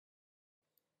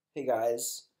Hey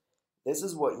guys, this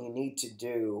is what you need to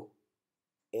do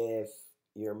if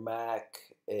your Mac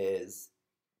is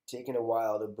taking a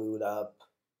while to boot up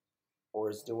or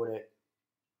is doing it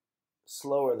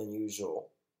slower than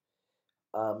usual.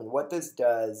 And what this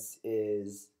does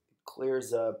is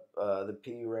clears up the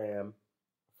PRAM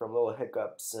from little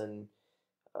hiccups and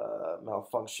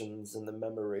malfunctions in the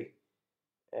memory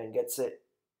and gets it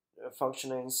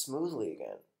functioning smoothly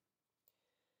again.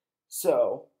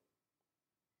 So,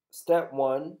 step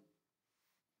one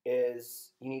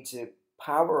is you need to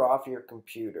power off your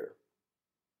computer.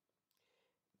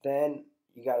 Then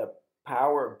you got to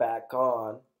power it back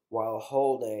on while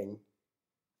holding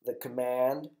the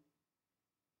Command,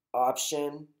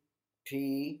 Option,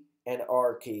 P, and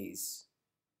R keys.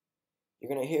 You're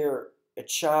going to hear a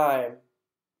chime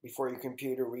before your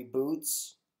computer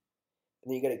reboots,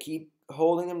 and then you got to keep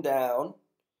holding them down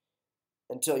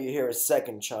until you hear a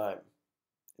second chime.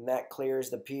 And that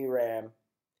clears the PRAM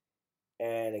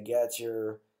and it gets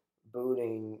your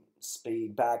booting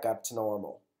speed back up to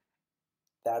normal.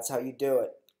 That's how you do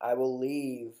it. I will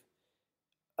leave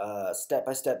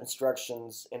step-by-step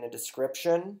instructions in a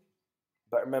description.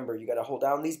 But remember, you got to hold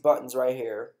down these buttons right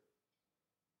here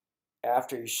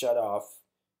after you shut off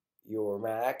your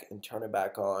Mac and turn it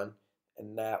back on,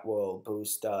 and that will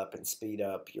boost up and speed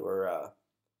up your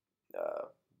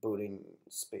booting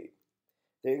speed.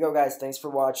 There you go, guys. Thanks for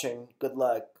watching. Good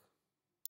luck.